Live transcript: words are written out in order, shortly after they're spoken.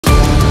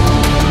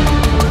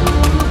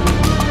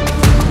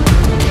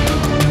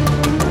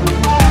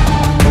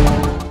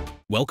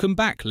Welcome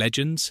back,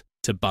 legends,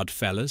 to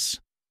Budfellas.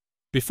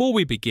 Before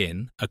we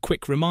begin, a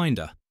quick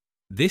reminder.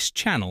 This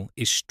channel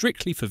is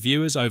strictly for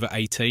viewers over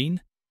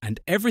 18, and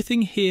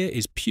everything here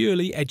is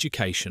purely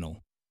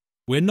educational.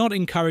 We're not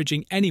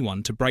encouraging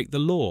anyone to break the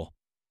law.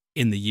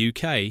 In the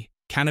UK,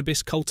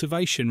 cannabis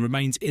cultivation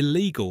remains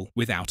illegal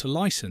without a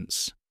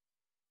license.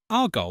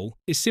 Our goal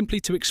is simply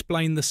to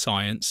explain the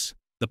science,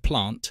 the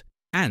plant,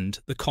 and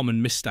the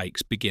common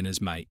mistakes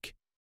beginners make.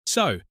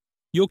 So,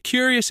 you're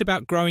curious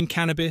about growing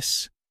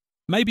cannabis?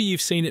 Maybe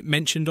you've seen it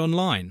mentioned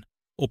online,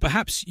 or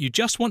perhaps you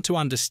just want to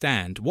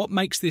understand what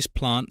makes this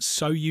plant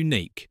so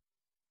unique.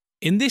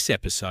 In this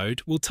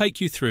episode, we'll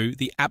take you through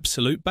the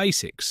absolute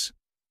basics: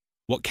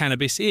 what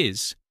cannabis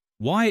is,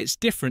 why it's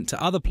different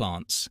to other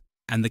plants,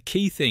 and the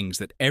key things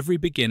that every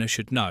beginner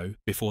should know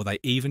before they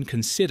even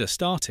consider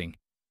starting.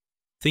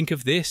 Think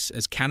of this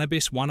as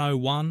Cannabis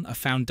 101, a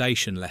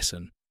foundation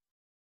lesson.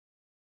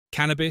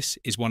 Cannabis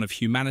is one of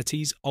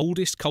humanity's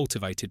oldest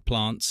cultivated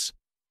plants,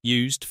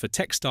 used for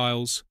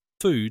textiles,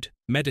 food,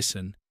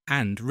 medicine,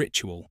 and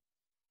ritual.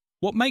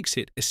 What makes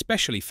it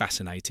especially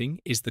fascinating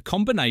is the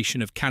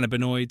combination of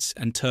cannabinoids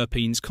and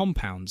terpenes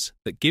compounds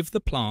that give the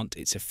plant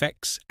its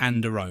effects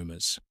and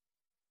aromas.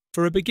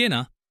 For a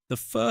beginner, the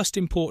first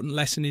important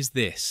lesson is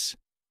this: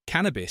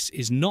 cannabis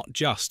is not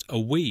just a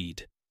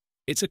weed.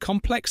 It's a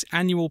complex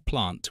annual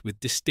plant with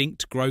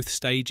distinct growth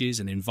stages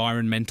and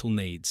environmental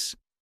needs.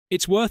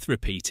 It's worth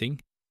repeating.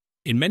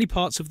 In many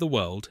parts of the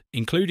world,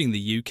 including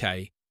the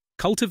UK,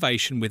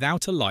 cultivation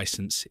without a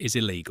license is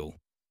illegal.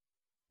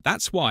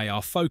 That's why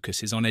our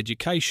focus is on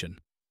education.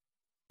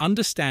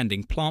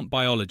 Understanding plant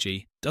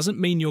biology doesn't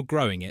mean you're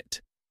growing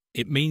it.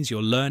 It means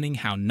you're learning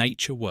how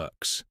nature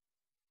works.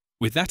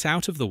 With that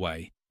out of the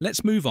way,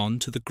 let's move on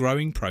to the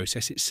growing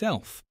process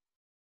itself.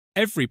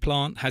 Every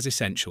plant has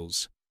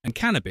essentials, and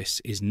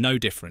cannabis is no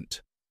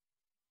different.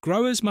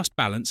 Growers must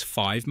balance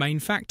 5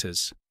 main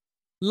factors: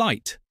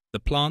 light, the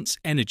plant's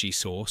energy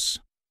source;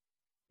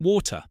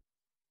 water,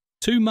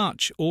 too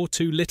much or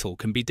too little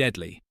can be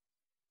deadly;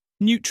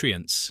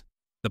 nutrients,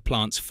 the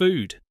plant's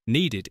food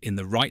needed in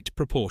the right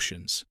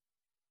proportions;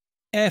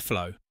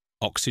 airflow,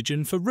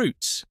 oxygen for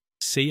roots,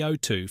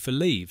 CO2 for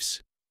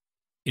leaves;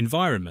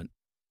 environment,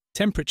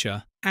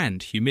 temperature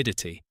and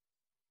humidity.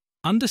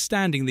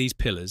 Understanding these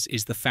pillars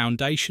is the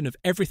foundation of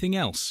everything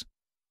else.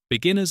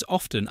 Beginners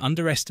often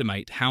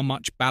underestimate how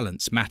much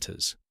balance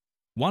matters.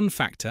 One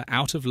factor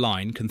out of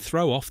line can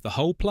throw off the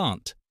whole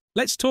plant.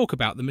 Let's talk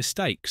about the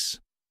mistakes.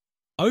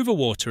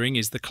 Overwatering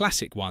is the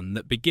classic one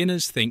that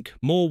beginners think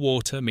more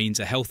water means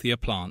a healthier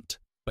plant,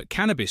 but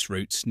cannabis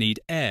roots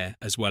need air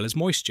as well as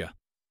moisture.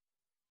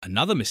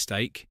 Another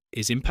mistake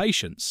is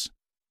impatience.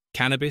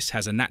 Cannabis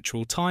has a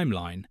natural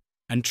timeline,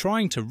 and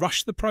trying to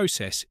rush the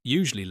process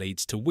usually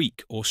leads to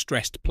weak or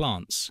stressed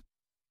plants.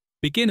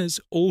 Beginners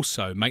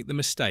also make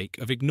the mistake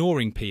of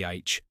ignoring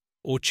pH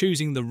or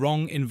choosing the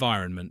wrong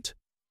environment.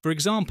 For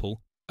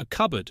example, a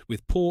cupboard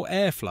with poor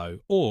airflow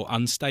or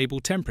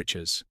unstable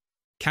temperatures.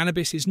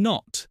 Cannabis is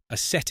not a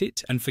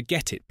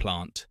set-it-and-forget-it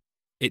plant.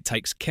 It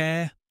takes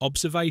care,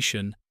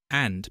 observation,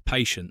 and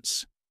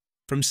patience.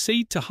 From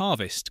seed to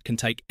harvest can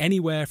take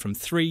anywhere from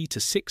 3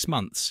 to 6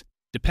 months,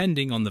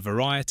 depending on the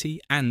variety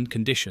and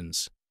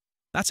conditions.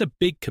 That's a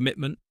big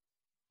commitment.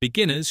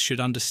 Beginners should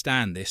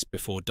understand this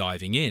before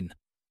diving in.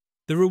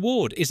 The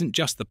reward isn't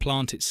just the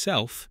plant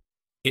itself,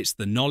 it's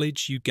the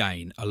knowledge you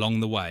gain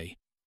along the way.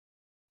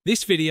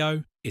 This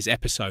video is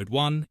episode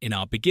 1 in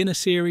our beginner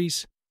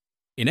series.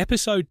 In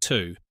episode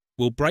 2,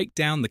 we'll break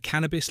down the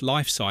cannabis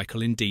life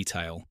cycle in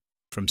detail,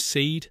 from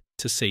seed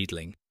to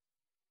seedling,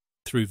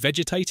 through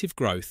vegetative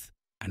growth,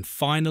 and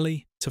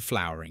finally to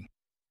flowering.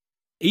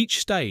 Each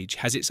stage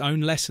has its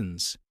own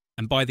lessons,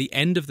 and by the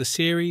end of the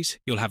series,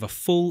 you'll have a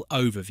full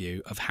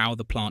overview of how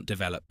the plant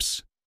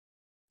develops.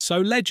 So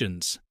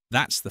legends,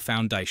 that's the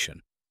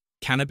foundation.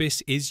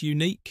 Cannabis is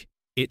unique,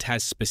 it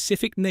has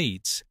specific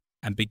needs,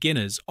 and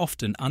beginners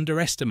often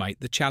underestimate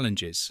the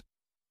challenges.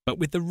 But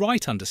with the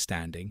right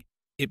understanding,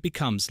 it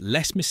becomes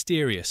less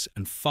mysterious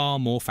and far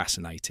more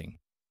fascinating.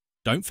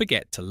 Don't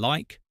forget to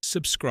like,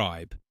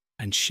 subscribe,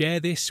 and share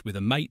this with a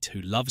mate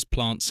who loves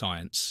plant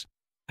science.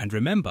 And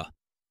remember,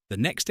 the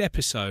next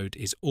episode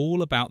is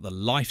all about the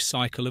life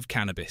cycle of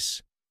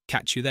cannabis.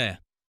 Catch you there.